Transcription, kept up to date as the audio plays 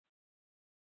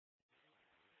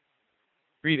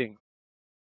Greetings.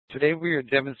 Today we are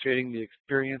demonstrating the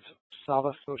experience of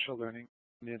Saba social learning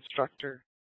from the instructor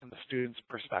and the student's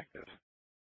perspective.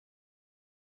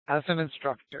 As an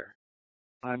instructor,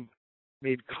 I'm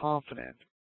made confident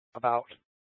about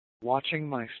watching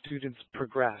my students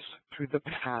progress through the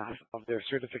path of their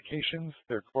certifications,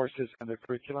 their courses, and their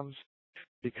curriculums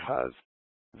because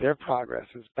their progress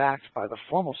is backed by the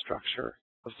formal structure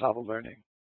of Saba learning.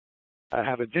 I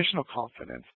have additional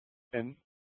confidence in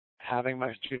having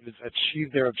my students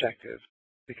achieve their objectives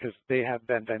because they have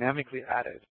been dynamically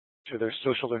added to their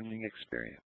social learning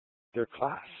experience, their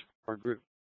class or group.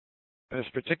 In this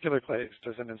particular case,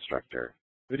 as an instructor,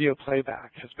 video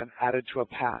playback has been added to a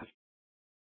path.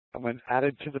 And when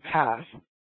added to the path,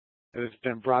 it has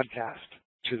been broadcast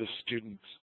to the students.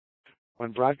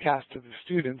 When broadcast to the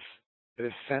students, it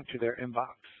is sent to their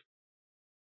inbox.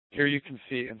 Here you can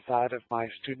see inside of my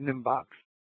student inbox.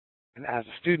 And as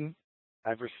a student,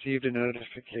 I've received a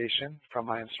notification from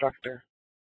my instructor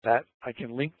that I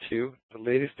can link to the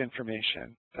latest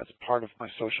information that's part of my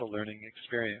social learning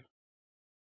experience.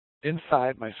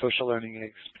 Inside my social learning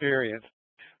experience,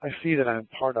 I see that I'm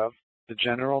part of the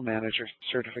General Manager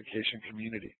Certification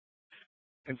Community.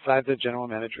 Inside the General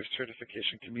Manager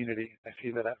Certification Community, I see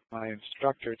that my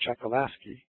instructor, Chuck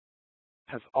Olaski,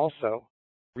 has also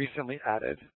recently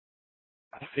added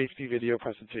a safety video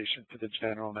presentation to the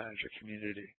General Manager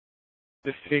community.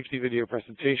 This safety video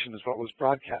presentation is what was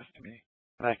broadcast to me,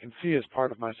 and I can see as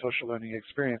part of my social learning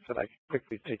experience that I can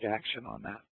quickly take action on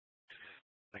that.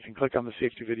 I can click on the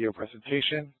safety video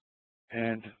presentation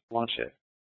and launch it.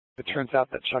 It turns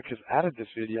out that Chuck has added this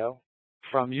video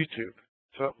from YouTube,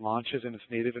 so it launches in its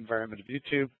native environment of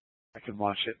YouTube. I can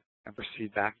watch it and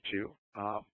proceed back to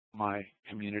my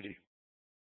community.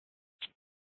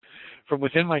 From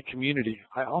within my community,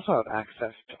 I also have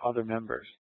access to other members,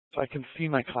 so I can see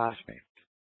my classmates.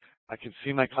 I can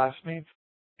see my classmates,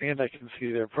 and I can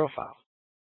see their profile.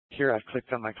 Here I've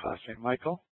clicked on my classmate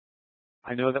Michael.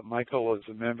 I know that Michael was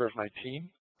a member of my team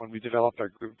when we developed our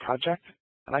group project,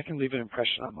 and I can leave an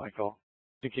impression on Michael,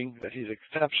 thinking that he's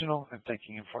exceptional and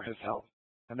thanking him for his help.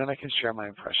 And then I can share my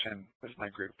impression with my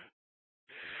group.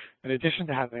 In addition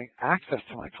to having access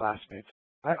to my classmates,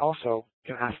 I also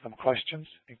can ask them questions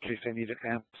in case I need an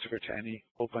answer to any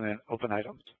open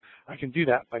items. I can do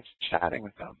that by chatting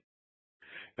with them.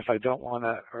 If I don't want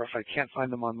to, or if I can't find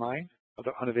them online, or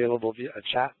they're unavailable via a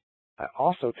chat, I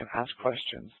also can ask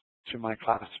questions to my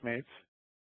classmates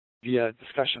via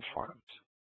discussion forums.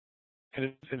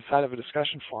 And inside of a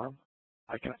discussion forum,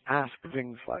 I can ask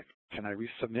things like, can I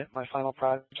resubmit my final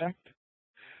project?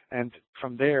 And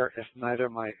from there, if neither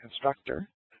my instructor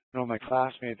nor my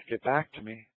classmates get back to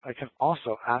me, I can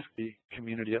also ask the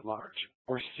community at large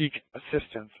or seek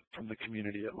assistance from the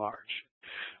community at large.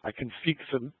 I can seek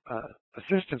some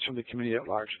assistance from the community at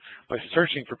large by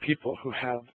searching for people who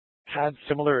have had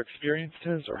similar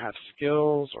experiences or have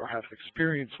skills or have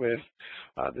experience with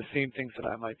the same things that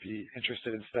I might be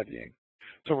interested in studying.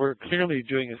 So we're clearly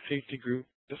doing a safety group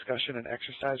discussion and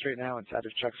exercise right now inside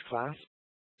of Chuck's class.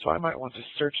 So I might want to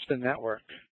search the network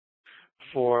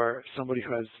for somebody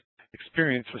who has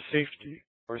experience with safety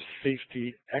or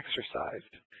safety exercise.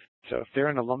 So if they're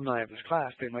an alumni of this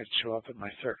class, they might show up in my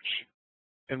search.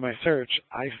 In my search,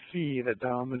 I see that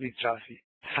dynmaic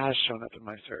has shown up in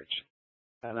my search,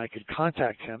 and I could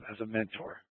contact him as a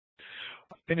mentor.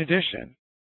 In addition,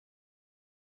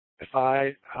 if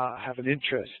I have an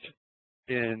interest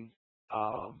in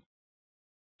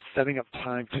setting up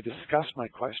time to discuss my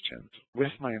questions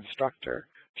with my instructor,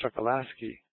 Chuck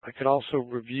Olaski, I could also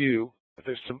review if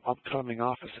there's some upcoming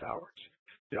office hours.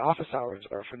 The office hours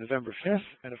are for November 5th,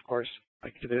 and of course, I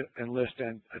could enlist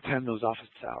and attend those office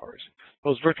hours.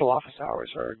 Those virtual office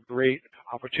hours are a great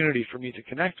opportunity for me to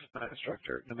connect with my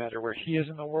instructor, no matter where he is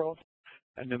in the world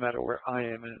and no matter where I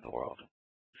am in the world.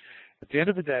 At the end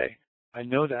of the day, I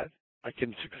know that I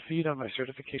can succeed on my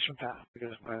certification path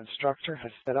because my instructor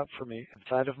has set up for me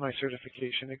inside of my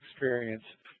certification experience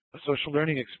a social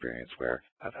learning experience where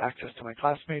I have access to my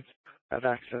classmates, I have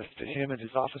access to him and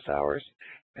his office hours,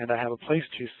 and I have a place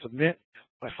to submit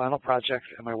my final project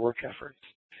and my work efforts.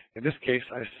 In this case,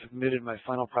 I submitted my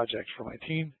final project for my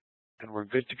team, and we're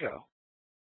good to go.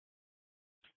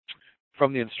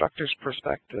 From the instructor's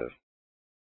perspective,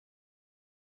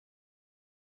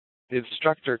 the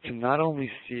instructor can not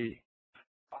only see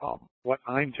what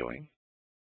I'm doing,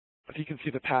 but he can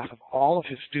see the path of all of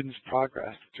his students'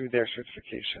 progress through their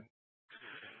certification.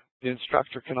 The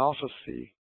instructor can also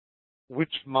see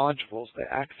which modules they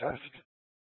accessed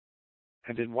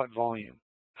and in what volume,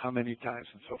 how many times,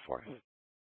 and so forth.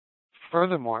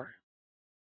 Furthermore,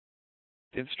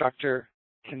 the instructor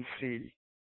can see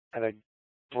at a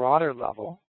broader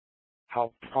level,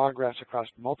 how progress across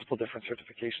multiple different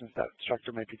certifications that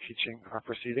instructor might be teaching are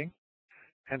proceeding,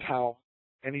 and how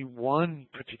any one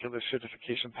particular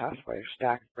certification pathway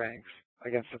stack ranks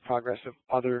against the progress of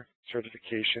other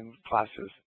certification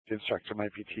classes the instructor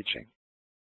might be teaching.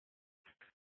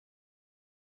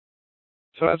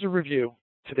 So as a review,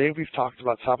 today we've talked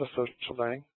about Saba social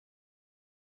learning,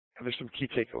 and there's some key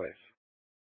takeaways.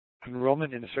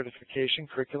 Enrollment in a certification,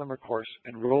 curriculum, or course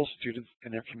enrolls students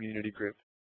in their community group.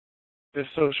 This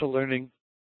social learning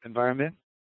environment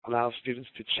allows students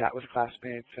to chat with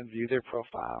classmates and view their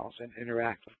profiles and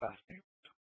interact with classmates.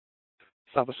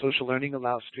 Saba social learning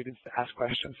allows students to ask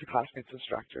questions to classmates,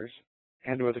 instructors,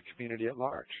 and or the community at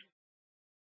large.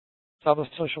 Saba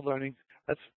social learning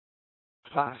lets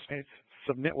classmates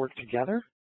submit work together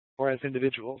or as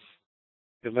individuals.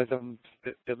 It lets them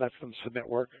submit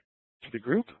work to the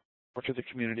group or to the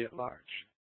community at large.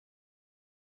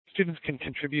 Students can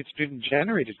contribute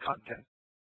student-generated content,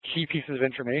 key pieces of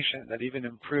information that even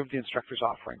improve the instructor's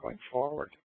offering going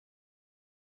forward.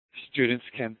 Students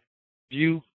can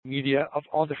view media of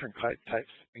all different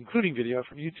types, including video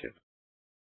from YouTube.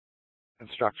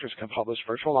 Instructors can publish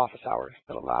virtual office hours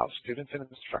that allow students and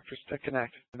instructors to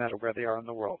connect no matter where they are in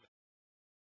the world.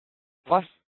 Plus,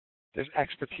 there's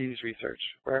expertise research,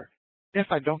 where if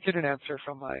I don't get an answer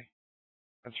from my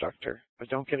instructor, I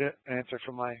don't get an answer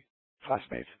from my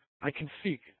classmates, I can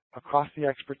seek across the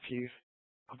expertise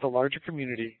of the larger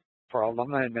community for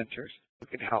alumni and mentors who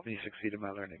can help me succeed in my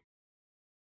learning.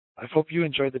 I hope you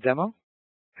enjoyed the demo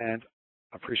and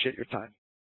appreciate your time.